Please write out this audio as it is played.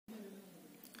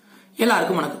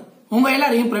எல்லாருக்கும் வணக்கம். உங்க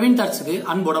எல்லாரையும் பிரவீன் தாட்ஸுக்கு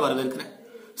அன்போட வரவேற்கிறேன்.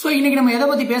 சோ இன்னைக்கு நம்ம எதை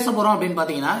பத்தி பேச போறோம் அப்படின்னு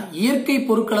பாத்தீங்கன்னா, இயற்கை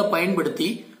பொருட்களை பயன்படுத்தி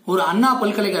ஒரு அண்ணா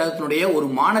பல்கலைக்கழகத்தினுடைய ஒரு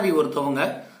மாணவி ஒருத்தவங்க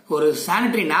ஒரு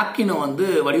சானிட்டரி நாப்கின்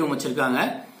வடிவமைச்சிருக்காங்க.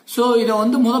 சோ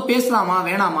இதை பேசலாமா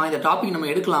வேணாமா, இந்த டாபிக்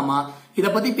நம்ம எடுக்கலாமா, இதை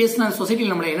பத்தி பேசின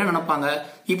சொசைட்டியில் நம்மள என்ன நினைப்பாங்க,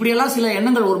 இப்படி எல்லாம் சில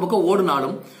எண்ணங்கள் ஒரு பக்கம்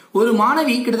ஓடுனாலும் ஒரு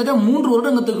மாணவி கிட்டத்தட்ட 3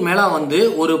 வருடங்களுக்கு மேல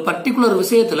ஒரு பர்டிகுலர்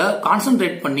விஷயத்துல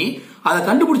கான்சென்ட்ரேட் பண்ணி அதை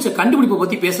கண்டுபிடிச்ச கண்டுபிடிப்பை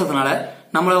பத்தி பேசுறதுனால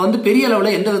நம்மள பெரிய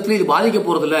அளவுல எந்த விதத்துல இது பாதிக்க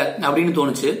போறது இல்ல அப்படின்னு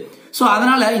தோணுச்சு. சோ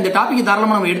அதனால இந்த டாபிக்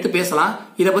தாராளமா நம்ம எடுத்து பேசலாம்,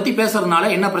 இதை பத்தி பேசுறதுனால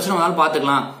என்ன பிரச்சனை வந்தாலும்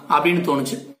பாத்துக்கலாம் அப்படின்னு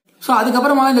தோணுச்சு. சோ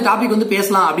அதுக்கப்புறமா இந்த டாபிக்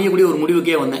பேசலாம் அப்படிங்கக்கூடிய ஒரு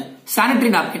முடிவுக்கே வந்தேன்.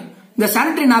 Sanitary napkin. இந்த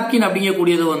சானிட்டரி நாப்கின்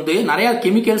அப்படிங்கக்கூடியது நிறைய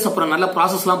கெமிக்கல்ஸ் அப்புறம் நல்ல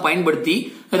ப்ராசஸ் எல்லாம் பயன்படுத்தி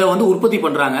இதை உற்பத்தி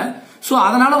பண்றாங்க. சோ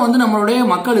அதனால நம்மளுடைய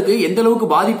மக்களுக்கு எந்த அளவுக்கு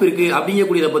பாதிப்பு இருக்கு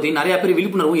அப்படிங்கக்கூடியதை பத்தி நிறைய பேர்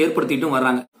விழிப்புணர்வு ஏற்படுத்திட்டு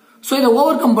வர்றாங்க. சோ இதை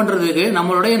ஓவர் கம் பண்றதுக்கு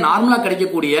நம்மளுடைய நார்மலா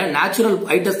கிடைக்கக்கூடிய நேச்சுரல்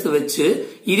ஐட்டம்ஸ் வச்சு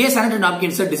இதே சானிட்டரி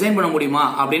நாப்கின்ஸ் டிசைன் பண்ண முடியுமா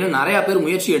அப்படின்னு நிறைய பேர்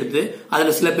முயற்சி எடுத்து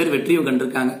அதுல சில பேர் வெற்றியும்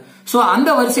கண்டிருக்காங்க. சோ அந்த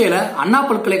வரிசையில அண்ணா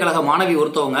பல்கலைக்கழக மாணவி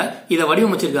ஒருத்தவங்க இதை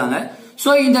வடிவமைச்சிருக்காங்க. சோ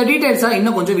இந்த டீடைல்ஸா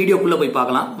இன்னும் கொஞ்சம் வீடியோக்குள்ள போய்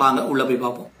பார்க்கலாம். வாங்க உள்ள போய்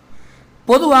பார்ப்போம்.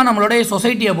 பொதுவாக நம்மளுடைய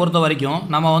சொசைட்டியை பொறுத்த வரைக்கும்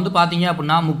நம்ம பார்த்தீங்க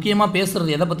அப்படின்னா முக்கியமாக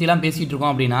பேசுறது எதை பற்றிலாம் பேசிகிட்டு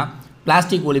இருக்கோம் அப்படின்னா,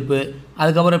 பிளாஸ்டிக் ஒழிப்பு,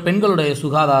 அதுக்கப்புறம் பெண்களுடைய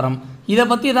சுகாதாரம், இதை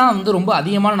பற்றி தான் ரொம்ப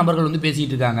அதிகமான நபர்கள்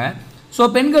பேசிகிட்டு இருக்காங்க. ஸோ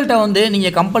பெண்கள்கிட்ட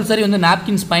நீங்கள் கம்பல்சரி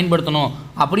நாப்கின்ஸ் பயன்படுத்தணும்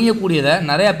அப்படிங்கக்கூடியதை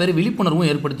நிறையா பேர் விழிப்புணர்வும்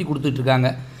ஏற்படுத்தி கொடுத்துட்ருக்காங்க.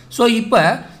 ஸோ இப்போ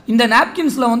இந்த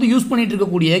நாப்கின்ஸில் யூஸ் பண்ணிகிட்டு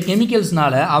இருக்கக்கூடிய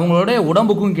கெமிக்கல்ஸ்னால அவங்களுடைய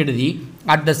உடம்புக்கும் கெடுதி,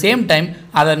 அட் த சேம் டைம்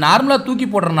அதை நார்மலாக தூக்கி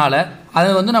போடுறதுனால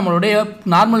அது நம்மளுடைய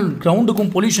நார்மல்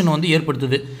கிரவுண்டுக்கும் பொல்யூஷன்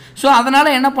ஏற்படுத்துது. ஸோ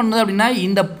அதனால் என்ன பண்ணுது அப்படின்னா,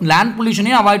 இந்த லேண்ட்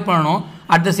பொல்யூஷனையும் அவாய்ட் பண்ணணும்,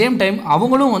 அட் த சேம் டைம்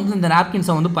அவங்களும் இந்த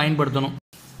நாப்கின்ஸை பயன்படுத்தணும்.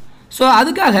 ஸோ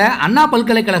அதுக்காக அண்ணா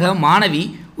பல்கலைக்கழக மாணவி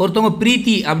ஒருத்தவங்க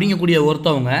பிரீத்தி அப்படிங்கக்கூடிய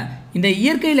ஒருத்தவங்க இந்த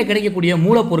இயற்கையில் கிடைக்கக்கூடிய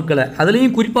மூலப்பொருட்களை,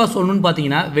 அதுலேயும் குறிப்பாக சொல்லணும்னு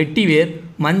பார்த்தீங்கன்னா வெட்டிவேர்,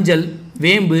 மஞ்சள்,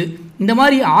 வேம்பு, இந்த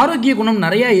மாதிரி ஆரோக்கிய குணம்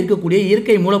நிறையா இருக்கக்கூடிய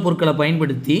இயற்கை மூலப்பொருட்களை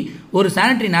பயன்படுத்தி ஒரு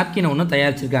சானிட்டரி நாப்கினை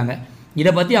தயாரிச்சிருக்காங்க.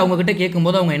 இதை பற்றி அவங்கக்கிட்ட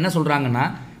கேட்கும்போது அவங்க என்ன சொல்கிறாங்கன்னா,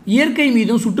 இயற்கை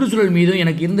மீதும் சுற்றுச்சூழல் மீதும்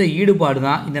எனக்கு இருந்த ஈடுபாடு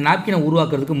தான் இந்த நாப்கினை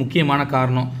உருவாக்குறதுக்கு முக்கியமான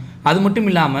காரணம். அது மட்டும்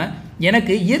இல்லாமல்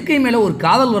எனக்கு இயற்கை மேலே ஒரு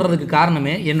காதல் வர்றதுக்கு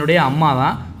காரணமே என்னுடைய அம்மா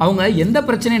தான். அவங்க எந்த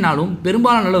பிரச்சனைனாலும்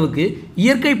பெரும்பாலான அளவுக்கு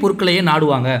இயற்கை பொருட்களையே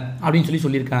நாடுவாங்க அப்படின்னு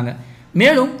சொல்லியிருக்காங்க.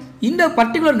 மேலும் இந்த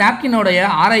பர்டிகுலர் நாப்கினோடைய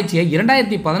ஆராய்ச்சியை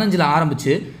 2015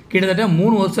 ஆரம்பித்து கிட்டத்தட்ட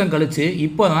 3 வருஷம் கழித்து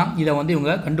இப்போ தான் இதை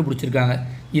இவங்க கண்டுபிடிச்சிருக்காங்க.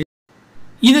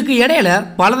 இதுக்கு இடையில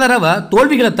பல தடவை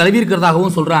தோல்விகளை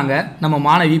தழுவிருக்கிறதாகவும் சொல்கிறாங்க நம்ம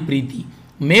மாணவி பிரீத்தி.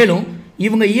 மேலும்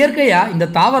இவங்க இயற்கையாக இந்த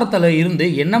தாவரத்தில் இருந்து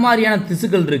என்ன மாதிரியான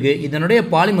திசுக்கள் இருக்குது, இதனுடைய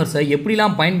பாலிமர்ஸை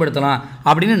எப்படிலாம் பயன்படுத்தலாம்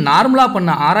அப்படின்னு நார்மலாக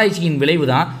பண்ண ஆராய்ச்சியின் விளைவு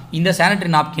தான் இந்த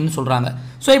சானிட்டரி நாப்கின் சொல்கிறாங்க.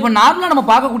 ஸோ இப்போ நார்மலாக நம்ம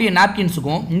பார்க்கக்கூடிய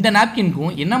நாப்கின்ஸுக்கும் இந்த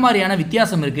நாப்கின்க்கும் என்ன மாதிரியான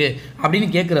வித்தியாசம் இருக்குது அப்படின்னு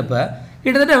கேட்குறப்ப,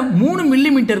 கிட்டத்தட்ட 3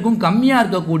 மில்லிமீட்டருக்கும் கம்மியாக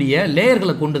இருக்கக்கூடிய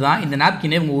லேயர்களை கொண்டு தான் இந்த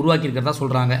நாப்கினை இவங்க உருவாக்கியிருக்கிறதா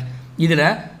சொல்கிறாங்க. இதில்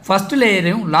ஃபஸ்ட்டு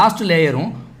லேயரும் லாஸ்ட் லேயரும்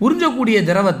உறிஞ்சக்கூடிய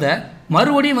திரவத்தை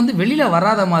மறுபடியும் வெளியில்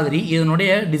வராத மாதிரி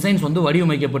இதனுடைய டிசைன்ஸ்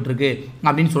வடிவமைக்கப்பட்டிருக்கு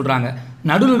அப்படின்னு சொல்கிறாங்க.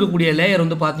 நடுவில் இருக்கக்கூடிய லேயர்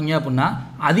பார்த்தீங்க அப்படின்னா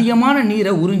அதிகமான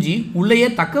நீரை உறிஞ்சி உள்ளேயே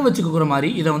தக்க வச்சுக்கிற மாதிரி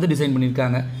இதை டிசைன்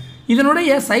பண்ணியிருக்காங்க.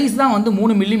 இதனுடைய சைஸ் தான்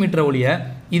 3 மில்லிமீட்டர் ஒழிய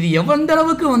இது எவ்வளந்த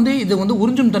அளவுக்கு இது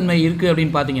உறிஞ்சும் தன்மை இருக்குது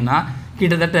அப்படின்னு பார்த்தீங்கன்னா,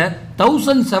 கிட்டத்தட்ட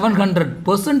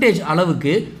 1700%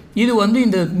 அளவுக்கு இது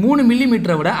இந்த 3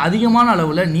 மில்லிமீட்டரை விட அதிகமான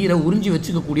அளவில் நீரை உறிஞ்சி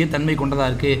வச்சுக்கக்கூடிய தன்மை கொண்டதாக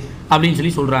இருக்குது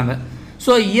அப்படின்னு சொல்கிறாங்க.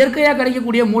 ஸோ இயற்கையாக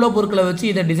கிடைக்கக்கூடிய மூலப்பொருட்களை வச்சு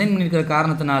இதை டிசைன் பண்ணியிருக்கிற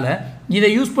காரணத்தினால இதை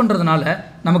யூஸ் பண்ணுறதுனால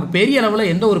நமக்கு பெரிய அளவில்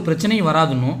எந்த ஒரு பிரச்சனையும்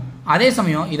வராதுன்னும், அதே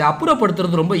சமயம் இதை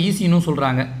அப்புறப்படுத்துறது ரொம்ப ஈஸின்னு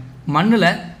சொல்கிறாங்க. மண்ணில்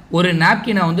ஒரு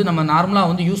நாப்கினை நம்ம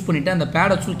நார்மலாக யூஸ் பண்ணிவிட்டு அந்த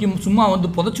பேடை சும்மா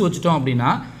புதைச்சி வச்சுட்டோம் அப்படின்னா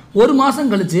 1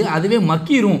 மாதம் கழித்து அதுவே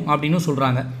மக்கிரும் அப்படின்னு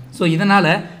சொல்கிறாங்க. ஸோ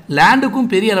இதனால்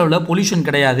லேண்டுக்கும் பெரிய அளவில் பொல்யூஷன்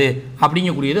கிடையாது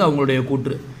அப்படிங்கக்கூடியது அவங்களுடைய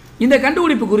கூற்று. இந்த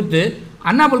கண்டுபிடிப்பு குறித்து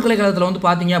அண்ணா பல்கலைக்கழகத்தில்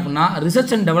பார்த்தீங்க அப்படின்னா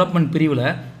ரிசர்ச் அண்ட் டெவலப்மெண்ட் பிரிவில்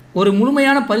ஒரு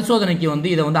முழுமையான பரிசோதனைக்கு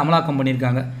இதை அமலாக்கம்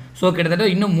பண்ணியிருக்காங்க. ஸோ கிட்டத்தட்ட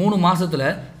இன்னும் 3 மாதத்தில்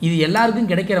இது எல்லாருக்கும்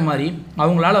கிடைக்கிற மாதிரி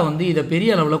அவங்களால இதை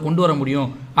பெரிய அளவில் கொண்டு வர முடியும்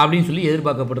அப்படின்னு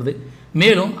எதிர்பார்க்கப்படுது.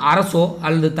 மேலும் அரசோ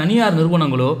அல்லது தனியார்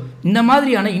நிறுவனங்களோ இந்த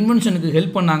மாதிரியான இன்வென்ஷனுக்கு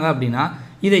ஹெல்ப் பண்ணாங்க அப்படின்னா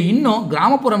இதை இன்னும்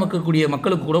கிராமப்புறம் இருக்கக்கூடிய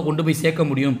மக்களுக்கு கூட கொண்டு போய் சேர்க்க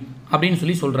முடியும்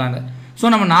அப்படின்னு சொல்கிறாங்க. ஸோ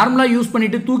நம்ம நார்மலாக யூஸ்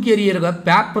பண்ணிவிட்டு தூக்கி எறிகிற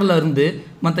பேப்பரில் இருந்து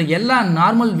மற்ற எல்லா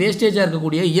நார்மல் வேஸ்டேஜாக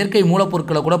இருக்கக்கூடிய இயற்கை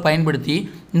மூலப்பொருட்களை கூட பயன்படுத்தி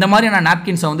இந்த மாதிரியான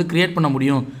நாப்கின்ஸை கிரியேட் பண்ண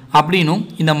முடியும் அப்படின்னும்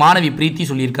இந்த மாணவி பிரீத்தி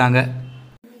சொல்லியிருக்காங்க.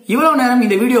 இவ்வளவு நேரம்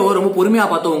இந்த வீடியோவை ரொம்ப பொறுமையாக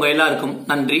பார்த்தவங்க எல்லாருக்கும்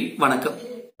நன்றி, வணக்கம்.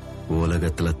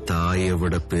 உலகத்துல தாயை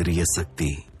விட பெரிய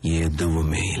சக்தி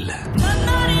எதுவுமே இல்லை.